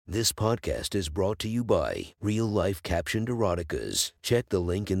This podcast is brought to you by Real Life Captioned Eroticas. Check the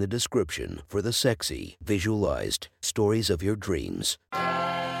link in the description for the sexy, visualized stories of your dreams.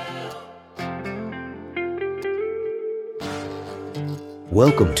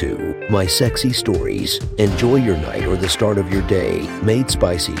 Welcome to My Sexy Stories. Enjoy your night or the start of your day, made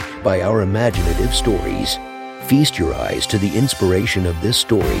spicy by our imaginative stories. Feast your eyes to the inspiration of this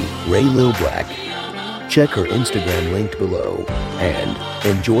story, Ray Lil Black. Check her Instagram linked below and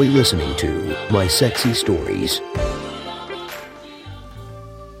enjoy listening to My Sexy Stories.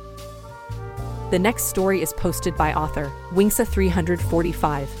 The next story is posted by author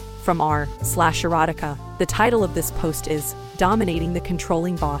Wingsa345 from r/erotica. The title of this post is Dominating the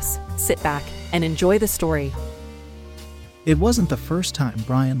Controlling Boss. Sit back and enjoy the story. It wasn't the first time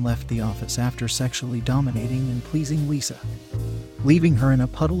Brian left the office after sexually dominating and pleasing Lisa, leaving her in a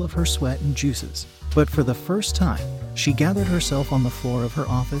puddle of her sweat and juices. But for the first time, she gathered herself on the floor of her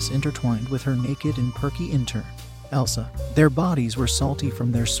office intertwined with her naked and perky intern, Elsa. Their bodies were salty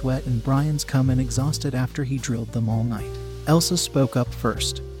from their sweat and Brian's cum and exhausted after he drilled them all night. Elsa spoke up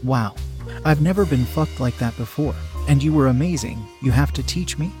first. "Wow, I've never been fucked like that before, and you were amazing. You have to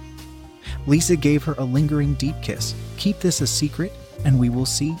teach me?" Lisa gave her a lingering deep kiss. "Keep this a secret, and we will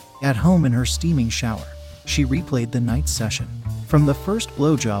see." At home in her steaming shower, she replayed the night's session. From the first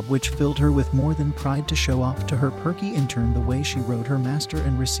blowjob, which filled her with more than pride to show off to her perky intern the way she rode her master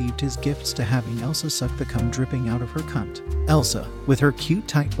and received his gifts, to having Elsa suck the cum dripping out of her cunt. Elsa, with her cute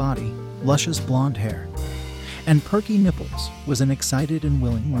tight body, luscious blonde hair, and perky nipples, was an excited and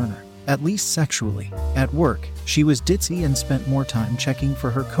willing learner, at least sexually. At work, she was ditzy and spent more time checking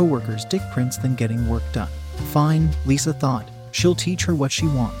for her coworkers' dick prints than getting work done. Fine, Lisa thought. She'll teach her what she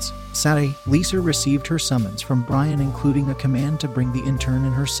wants. Saturday, Lisa received her summons from Brian, including a command to bring the intern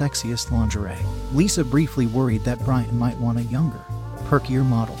in her sexiest lingerie. Lisa briefly worried that Brian might want a younger, perkier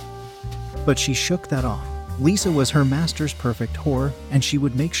model, but she shook that off. Lisa was her master's perfect whore, and she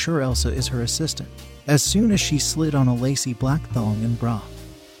would make sure Elsa is her assistant. As soon as she slid on a lacy black thong and bra,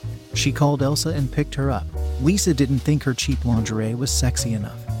 she called Elsa and picked her up. Lisa didn't think her cheap lingerie was sexy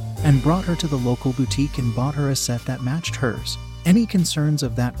enough, and brought her to the local boutique and bought her a set that matched hers. Any concerns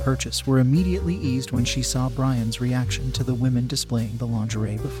of that purchase were immediately eased when she saw Brian's reaction to the women displaying the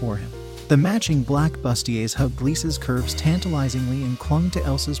lingerie before him. The matching black bustiers hugged Lisa's curves tantalizingly and clung to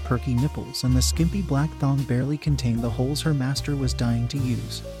Elsa's perky nipples, and the skimpy black thong barely contained the holes her master was dying to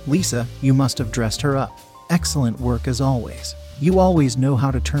use. "Lisa, you must have dressed her up. Excellent work as always. You always know how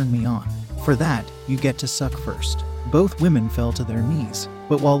to turn me on. For that, you get to suck first." Both women fell to their knees,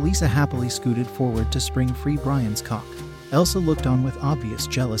 but while Lisa happily scooted forward to spring free Brian's cock, Elsa looked on with obvious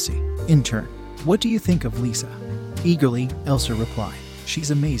jealousy. "Intern, what do you think of Lisa?" Eagerly, Elsa replied.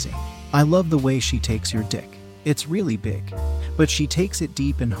 "She's amazing. I love the way she takes your dick. It's really big, but she takes it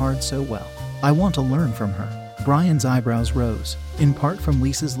deep and hard so well. I want to learn from her." Brian's eyebrows rose, in part from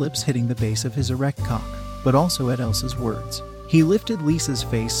Lisa's lips hitting the base of his erect cock, but also at Elsa's words. He lifted Lisa's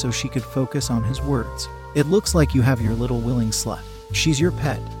face so she could focus on his words. "It looks like you have your little willing slut. She's your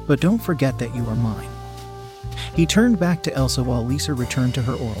pet, but don't forget that you are mine." He turned back to Elsa while Lisa returned to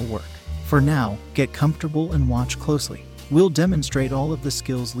her oral work. "For now, get comfortable and watch closely. We'll demonstrate all of the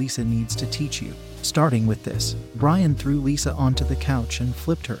skills Lisa needs to teach you." Starting with this, Brian threw Lisa onto the couch and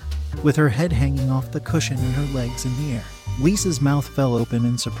flipped her, with her head hanging off the cushion and her legs in the air. Lisa's mouth fell open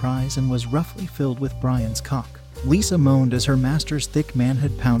in surprise and was roughly filled with Brian's cock. Lisa moaned as her master's thick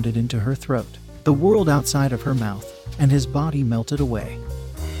manhood pounded into her throat, the world outside of her mouth, and his body melted away.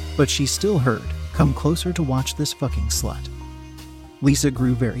 But she still heard, "Come closer to watch this fucking slut." Lisa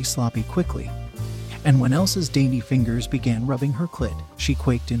grew very sloppy quickly, and when Elsa's dainty fingers began rubbing her clit, she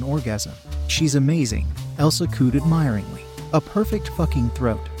quaked in orgasm. "She's amazing," Elsa cooed admiringly. "A perfect fucking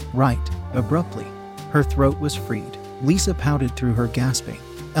throat, right?" Abruptly, her throat was freed. Lisa pouted through her, gasping.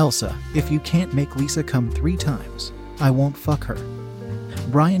 "Elsa, if you can't make Lisa come 3 times, I won't fuck her,"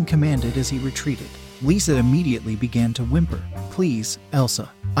 Brian commanded as he retreated. Lisa immediately began to whimper. "Please, Elsa,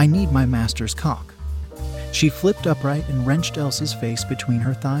 I need my master's cock." She flipped upright and wrenched Elsa's face between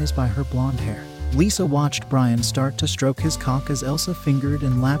her thighs by her blonde hair. Lisa watched Brian start to stroke his cock as Elsa fingered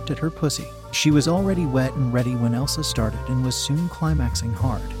and lapped at her pussy. She was already wet and ready when Elsa started and was soon climaxing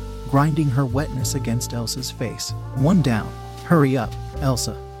hard, grinding her wetness against Elsa's face. "One down. Hurry up,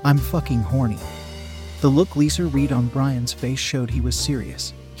 Elsa. I'm fucking horny." The look Lisa read on Brian's face showed he was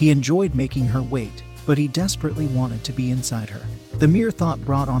serious. He enjoyed making her wait, but he desperately wanted to be inside her. The mere thought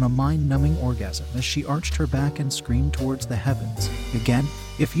brought on a mind-numbing orgasm as she arched her back and screamed towards the heavens. "Again?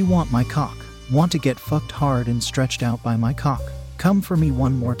 If you want my cock, want to get fucked hard and stretched out by my cock, come for me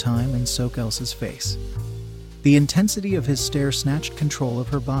one more time and soak Elsa's face." The intensity of his stare snatched control of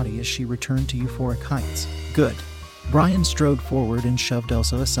her body as she returned to euphoric heights. Good. Brian strode forward and shoved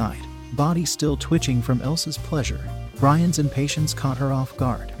Elsa aside, body still twitching from Elsa's pleasure. Brian's impatience caught her off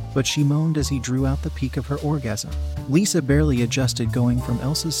guard, but she moaned as he drew out the peak of her orgasm. Lisa barely adjusted, going from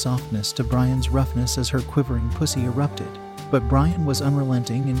Elsa's softness to Brian's roughness as her quivering pussy erupted, but Brian was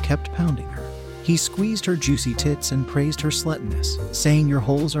unrelenting and kept pounding her. He squeezed her juicy tits and praised her sluttiness, saying, "Your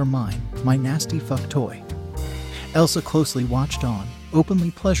holes are mine, my nasty fuck toy." Elsa closely watched on,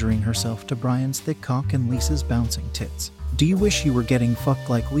 openly pleasuring herself to Brian's thick cock and Lisa's bouncing tits. Do you wish you were getting fucked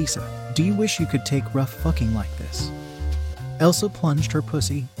like Lisa? Do you wish you could take rough fucking like this? Elsa plunged her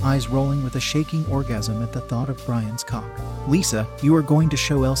pussy, eyes rolling with a shaking orgasm at the thought of Brian's cock. Lisa, you are going to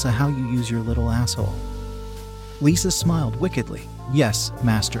show Elsa how you use your little asshole. Lisa smiled wickedly. Yes,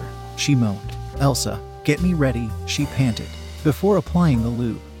 master, she moaned. Elsa, get me ready, she panted. Before applying the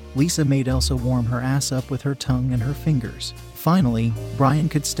lube, Lisa made Elsa warm her ass up with her tongue and her fingers. Finally, Brian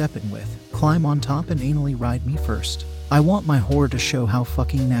could step in with, climb on top and anally ride me first. I want my whore to show how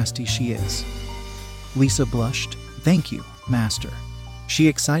fucking nasty she is. Lisa blushed. Thank you, master. She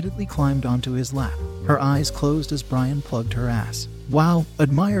excitedly climbed onto his lap, her eyes closed as Brian plugged her ass. Wow,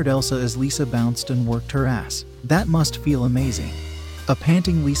 admired Elsa as Lisa bounced and worked her ass. That must feel amazing. A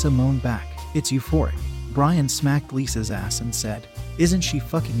panting Lisa moaned back. It's euphoric. Brian smacked Lisa's ass and said, "Isn't she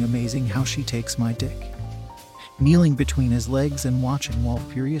fucking amazing how she takes my dick?" Kneeling between his legs and watching while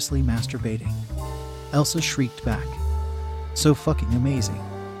furiously masturbating, Elsa shrieked back, "So fucking amazing."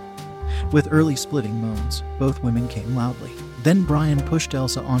 With early splitting moans, both women came loudly. Then Brian pushed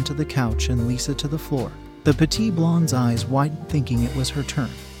Elsa onto the couch and Lisa to the floor. The petite blonde's eyes widened, thinking it was her turn,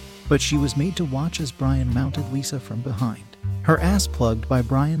 but she was made to watch as Brian mounted Lisa from behind. Her ass plugged by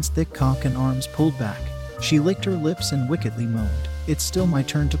Brian's thick cock and arms pulled back. She licked her lips and wickedly moaned, "It's still my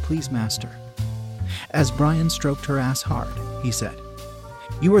turn to please, master." As Brian stroked her ass hard, he said,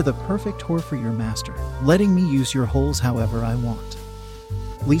 "You are the perfect whore for your master, letting me use your holes however I want."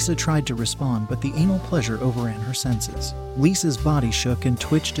 Lisa tried to respond, but the anal pleasure overran her senses. Lisa's body shook and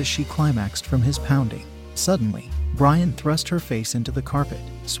twitched as she climaxed from his pounding. Suddenly, Brian thrust her face into the carpet,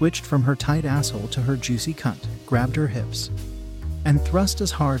 switched from her tight asshole to her juicy cunt, grabbed her hips, and thrust as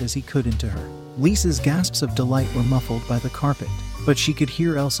hard as he could into her. Lisa's gasps of delight were muffled by the carpet, but she could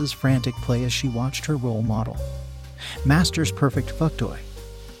hear Elsa's frantic play as she watched her role model, master's perfect fuck toy,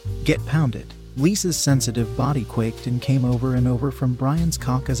 get pounded. Lisa's sensitive body quaked and came over and over from Brian's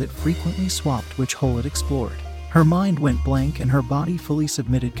cock as it frequently swapped which hole it explored. Her mind went blank and her body fully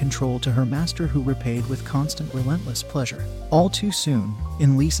submitted control to her master, who repaid with constant relentless pleasure. All too soon,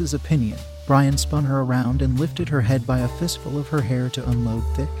 in Lisa's opinion, Brian spun her around and lifted her head by a fistful of her hair to unload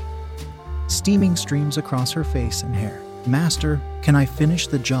thick, steaming streams across her face and hair. "Master, can I finish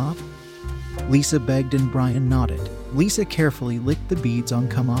the job?" Lisa begged and Brian nodded. Lisa carefully licked the beads on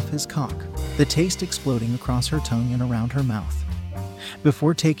cum off his cock, the taste exploding across her tongue and around her mouth,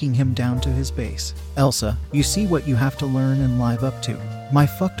 before taking him down to his base. "Elsa, you see what you have to learn and live up to. My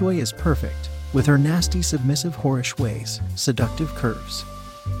fuck toy is perfect, with her nasty submissive whorish ways, seductive curves,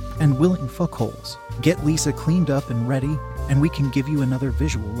 and willing fuckholes. Get Lisa cleaned up and ready, and we can give you another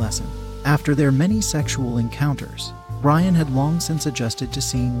visual lesson." After their many sexual encounters, Brian had long since adjusted to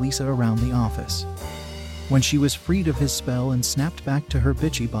seeing Lisa around the office, when she was freed of his spell and snapped back to her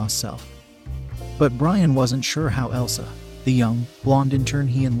bitchy boss self. But Brian wasn't sure how Elsa, the young, blonde intern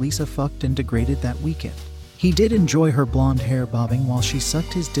he and Lisa fucked and degraded that weekend. He did enjoy her blonde hair bobbing while she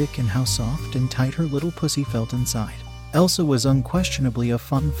sucked his dick and how soft and tight her little pussy felt inside. Elsa was unquestionably a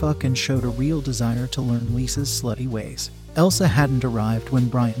fun fuck and showed a real desire to learn Lisa's slutty ways. Elsa hadn't arrived when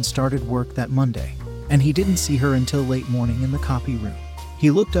Brian started work that Monday, and he didn't see her until late morning in the copy room.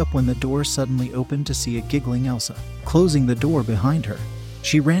 He looked up when the door suddenly opened to see a giggling Elsa. Closing the door behind her,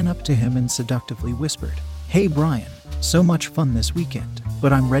 she ran up to him and seductively whispered, "Hey Brian, so much fun this weekend,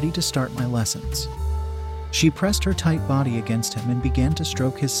 but I'm ready to start my lessons." She pressed her tight body against him and began to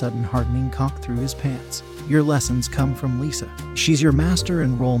stroke his sudden hardening cock through his pants. "Your lessons come from Lisa. She's your master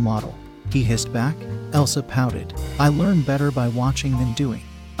and role model," he hissed back. Elsa pouted. "I learn better by watching than doing.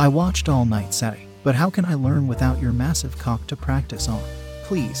 I watched all night Saturday, but how can I learn without your massive cock to practice on?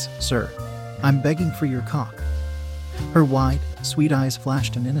 Please, sir, I'm begging for your cock." Her wide, sweet eyes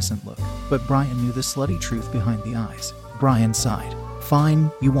flashed an innocent look, but Brian knew the slutty truth behind the eyes. Brian sighed.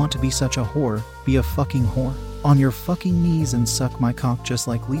 "Fine, you want to be such a whore, be a fucking whore. On your fucking knees and suck my cock just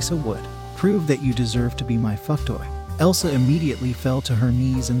like Lisa would. Prove that you deserve to be my fuck toy." Elsa immediately fell to her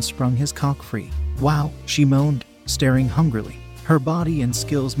knees and sprung his cock free. "Wow," she moaned, staring hungrily. Her body and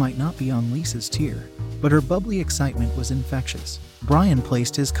skills might not be on Lisa's tier, but her bubbly excitement was infectious. Brian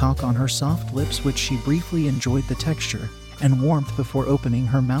placed his cock on her soft lips, which she briefly enjoyed the texture and warmth before opening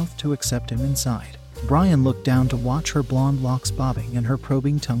her mouth to accept him inside. Brian looked down to watch her blonde locks bobbing and her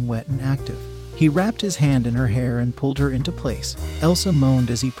probing tongue wet and active. He wrapped his hand in her hair and pulled her into place. Elsa moaned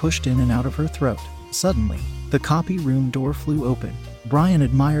as he pushed in and out of her throat. Suddenly, the copy room door flew open. Brian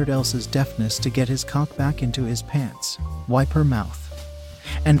admired Elsa's deftness to get his cock back into his pants, wipe her mouth,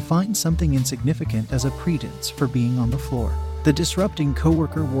 and find something insignificant as a pretense for being on the floor. The disrupting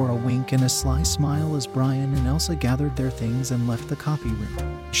coworker wore a wink and a sly smile as Brian and Elsa gathered their things and left the copy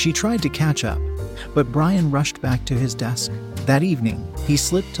room. She tried to catch up, but Brian rushed back to his desk. That evening, he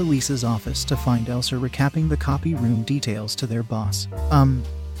slipped to Lisa's office to find Elsa recapping the copy room details to their boss.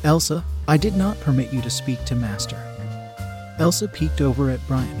 Elsa, I did not permit you to speak to Master. Elsa peeked over at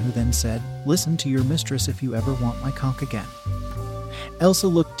Brian, who then said, "Listen to your mistress if you ever want my cock again." Elsa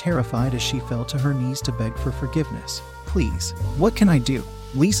looked terrified as she fell to her knees to beg for forgiveness. "Please, what can I do?"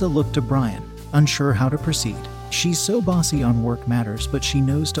 Lisa looked to Brian, unsure how to proceed. She's so bossy on work matters, but she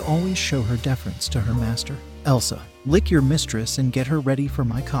knows to always show her deference to her master. "Elsa, lick your mistress and get her ready for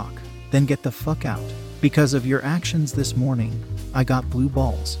my cock. Then get the fuck out. Because of your actions this morning, I got blue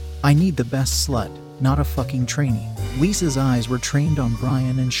balls. I need the best slut, not a fucking trainee." Lisa's eyes were trained on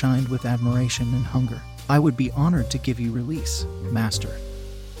Brian and shined with admiration and hunger. "I would be honored to give you release, Master."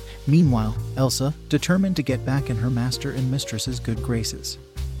 Meanwhile, Elsa, determined to get back in her master and mistress's good graces,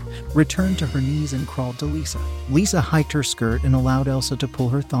 returned to her knees and crawled to Lisa. Lisa hiked her skirt and allowed Elsa to pull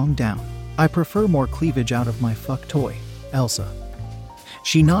her thong down. "I prefer more cleavage out of my fuck toy, Elsa."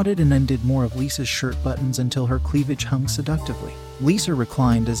 She nodded and undid more of Lisa's shirt buttons until her cleavage hung seductively. Lisa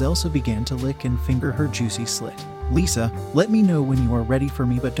reclined as Elsa began to lick and finger her juicy slit. "Lisa, let me know when you are ready for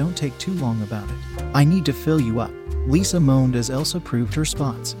me, but don't take too long about it. I need to fill you up." Lisa moaned as Elsa proved her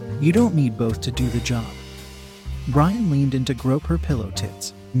spots. "You don't need both to do the job." Brian leaned in to grope her pillow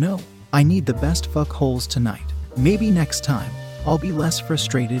tits. "No, I need the best fuck holes tonight. Maybe next time, I'll be less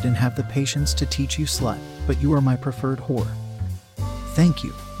frustrated and have the patience to teach you slut, but you are my preferred whore." "Thank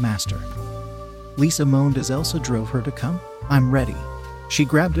you, Master." Lisa moaned as Elsa drove her to come. "I'm ready." She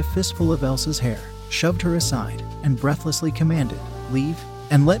grabbed a fistful of Elsa's hair, shoved her aside, and breathlessly commanded, "Leave,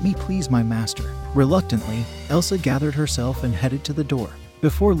 and let me please my master." Reluctantly, Elsa gathered herself and headed to the door.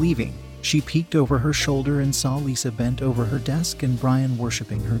 Before leaving, she peeked over her shoulder and saw Lisa bent over her desk and Brian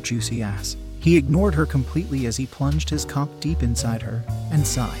worshipping her juicy ass. He ignored her completely as he plunged his cock deep inside her and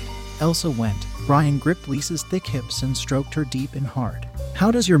sighed. Elsa went. Brian gripped Lisa's thick hips and stroked her deep and hard.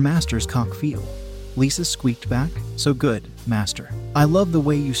 "How does your master's cock feel?" Lisa squeaked back. "So good, Master. I love the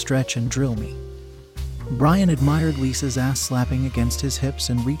way you stretch and drill me." Brian admired Lisa's ass slapping against his hips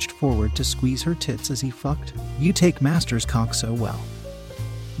and reached forward to squeeze her tits as he fucked. "You take Master's cock so well."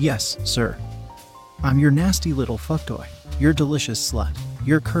 "Yes, sir. I'm your nasty little fuck toy. You're delicious slut.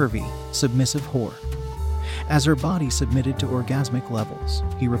 You're curvy, submissive whore." As her body submitted to orgasmic levels,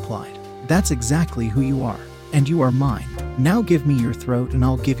 he replied, "That's exactly who you are, and you are mine. Now give me your throat and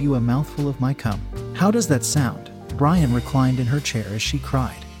I'll give you a mouthful of my cum." "How does that sound?" Brian reclined in her chair as she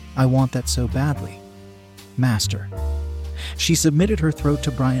cried, "I want that so badly, Master." She submitted her throat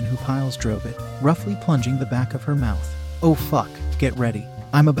to Brian, who piles drove it, roughly plunging the back of her mouth. "Oh fuck, get ready.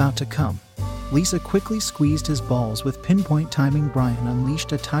 I'm about to come." Lisa quickly squeezed his balls with pinpoint timing. Brian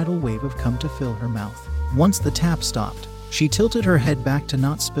unleashed a tidal wave of cum to fill her mouth. Once the tap stopped, she tilted her head back to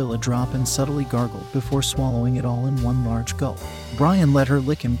not spill a drop and subtly gargled before swallowing it all in one large gulp. Brian let her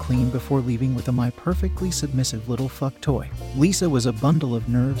lick him clean before leaving with a "my perfectly submissive little fuck toy." Lisa was a bundle of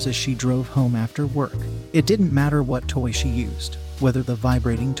nerves as she drove home after work. It didn't matter what toy she used, whether the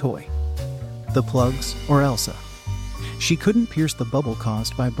vibrating toy, the plugs, or Elsa. She couldn't pierce the bubble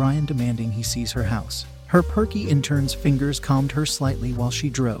caused by Brian demanding he sees her house. Her perky intern's fingers calmed her slightly while she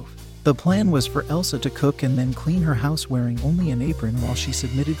drove. The plan was for Elsa to cook and then clean her house wearing only an apron while she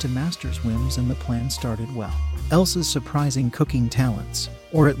submitted to Master's whims, and the plan started well. Elsa's surprising cooking talents,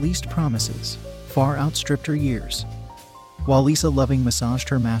 or at least promises, far outstripped her years. While Lisa loving massaged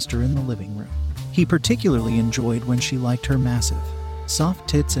her master in the living room, he particularly enjoyed when she liked her massive, soft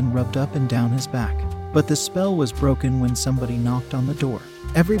tits and rubbed up and down his back. But the spell was broken when somebody knocked on the door.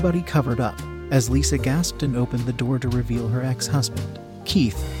 Everybody covered up as Lisa gasped and opened the door to reveal her ex-husband.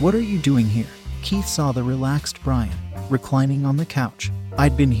 "Keith, what are you doing here?" Keith saw the relaxed Brian, reclining on the couch.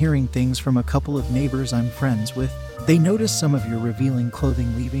 "I'd been hearing things from a couple of neighbors I'm friends with. They noticed some of your revealing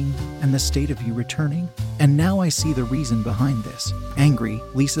clothing leaving and the state of you returning, and now I see the reason behind this." Angry,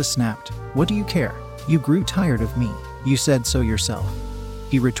 Lisa snapped, "What do you care? You grew tired of me. You said so yourself."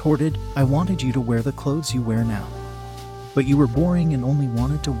 He retorted, "I wanted you to wear the clothes you wear now." but you were boring and only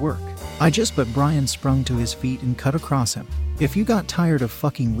wanted to work. But Brian sprung to his feet and cut across him. If you got tired of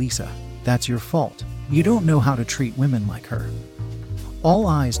fucking Lisa, that's your fault. You don't know how to treat women like her. All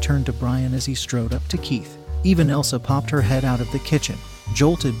eyes turned to Brian as he strode up to Keith. Even Elsa popped her head out of the kitchen,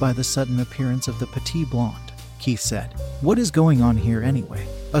 jolted by the sudden appearance of the petite blonde. Keith said, "What is going on here anyway?"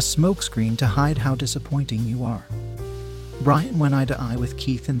 "A smokescreen to hide how disappointing you are." Brian went eye to eye with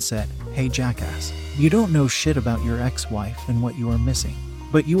Keith and said, "Hey jackass, you don't know shit about your ex-wife and what you are missing.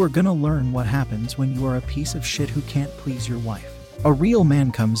 But you are gonna learn what happens when you are a piece of shit who can't please your wife." A real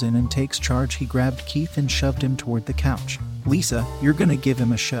man comes in and takes charge. He grabbed Keith and shoved him toward the couch. "Lisa, you're gonna give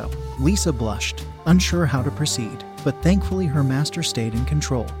him a show." Lisa blushed, unsure how to proceed, but thankfully her master stayed in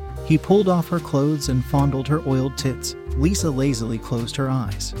control. He pulled off her clothes and fondled her oiled tits. Lisa lazily closed her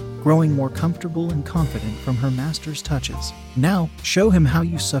eyes, growing more comfortable and confident from her master's touches. "Now, show him how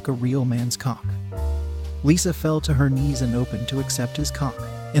you suck a real man's cock." Lisa fell to her knees and opened to accept his cock.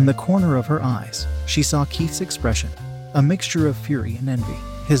 In the corner of her eyes, she saw Keith's expression, a mixture of fury and envy.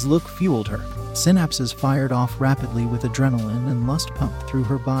 His look fueled her. Synapses fired off rapidly with adrenaline and lust pumped through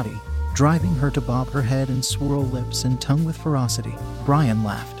her body, driving her to bob her head and swirl lips and tongue with ferocity. Brian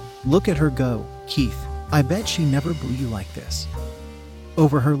laughed. "Look at her go, Keith. I bet she never blew you like this."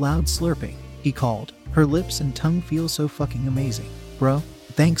 Over her loud slurping, he called, "Her lips and tongue feel so fucking amazing. Bro,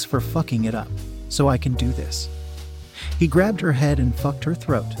 thanks for fucking it up, so I can do this." He grabbed her head and fucked her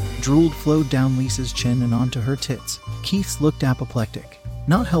throat. Drool flowed down Lisa's chin and onto her tits. Keith looked apoplectic,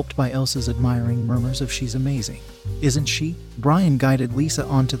 not helped by Elsa's admiring murmurs of "she's amazing, isn't she?" Brian guided Lisa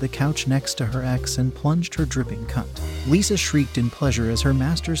onto the couch next to her ex and plunged her dripping cunt. Lisa shrieked in pleasure as her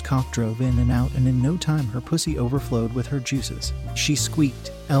master's cock drove in and out, and in no time her pussy overflowed with her juices. She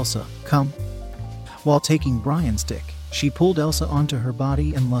squeaked, "Elsa, come." While taking Brian's dick, she pulled Elsa onto her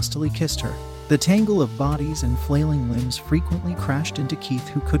body and lustily kissed her. The tangle of bodies and flailing limbs frequently crashed into Keith,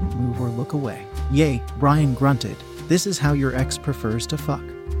 who couldn't move or look away. "Yay," Brian grunted. "This is how your ex prefers to fuck.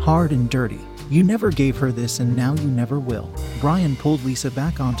 Hard and dirty. You never gave her this and now you never will." Brian pulled Lisa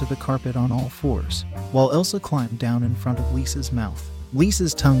back onto the carpet on all fours, while Elsa climbed down in front of Lisa's mouth.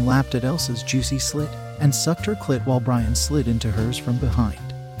 Lisa's tongue lapped at Elsa's juicy slit and sucked her clit while Brian slid into hers from behind.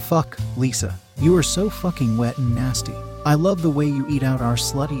 "Fuck, Lisa. You are so fucking wet and nasty. I love the way you eat out our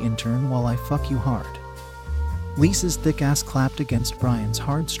slutty intern while I fuck you hard." Lisa's thick ass clapped against Brian's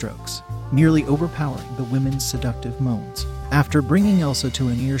hard strokes, nearly overpowering the women's seductive moans. After bringing Elsa to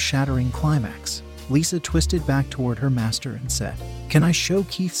an ear-shattering climax, Lisa twisted back toward her master and said, "Can I show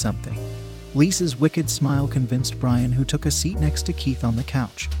Keith something?" Lisa's wicked smile convinced Brian, who took a seat next to Keith on the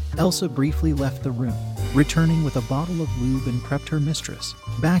couch. Elsa briefly left the room, returning with a bottle of lube, and prepped her mistress.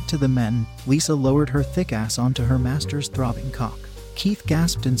 Back to the men, Lisa lowered her thick ass onto her master's throbbing cock. Keith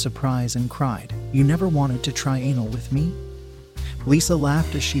gasped in surprise and cried, "You never wanted to try anal with me?" Lisa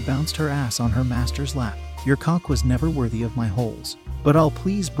laughed as she bounced her ass on her master's lap. "Your cock was never worthy of my holes. But I'll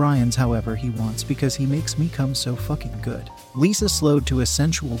please Brian's however he wants because he makes me come so fucking good." Lisa slowed to a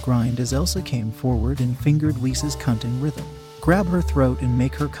sensual grind as Elsa came forward and fingered Lisa's cunt in rhythm. "Grab her throat and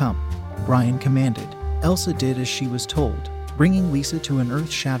make her come," Brian commanded. Elsa did as she was told, bringing Lisa to an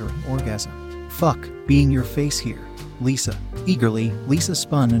earth-shattering orgasm. "Fuck, being your face here, Lisa." Eagerly, Lisa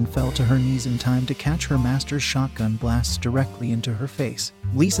spun and fell to her knees in time to catch her master's shotgun blasts directly into her face.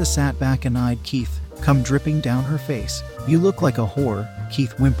 Lisa sat back and eyed Keith, cum dripping down her face. "You look like a whore,"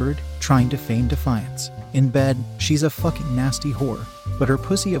 Keith whimpered, trying to feign defiance. In bed, she's a fucking nasty whore, but her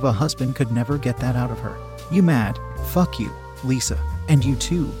pussy of a husband could never get that out of her. "You mad? Fuck you, Lisa. And you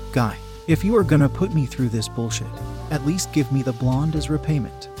too, guy. If you are gonna put me through this bullshit, at least give me the blonde as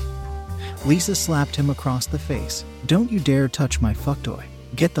repayment." Lisa slapped him across the face. "Don't you dare touch my fuck toy.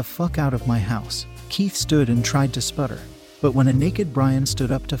 Get the fuck out of my house." Keith stood and tried to sputter, but when a naked Brian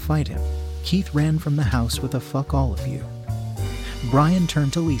stood up to fight him, Keith ran from the house with a "fuck all of you." Brian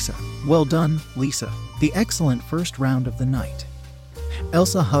turned to Lisa. "Well done, Lisa. The excellent first round of the night."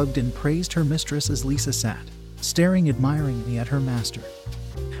 Elsa hugged and praised her mistress as Lisa sat, staring admiringly at her master,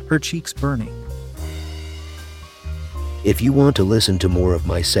 her cheeks burning. If you want to listen to more of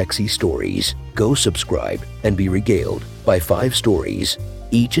my sexy stories, go subscribe and be regaled by 5 stories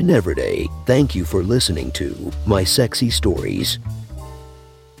each and every day. Thank you for listening to My Sexy Stories.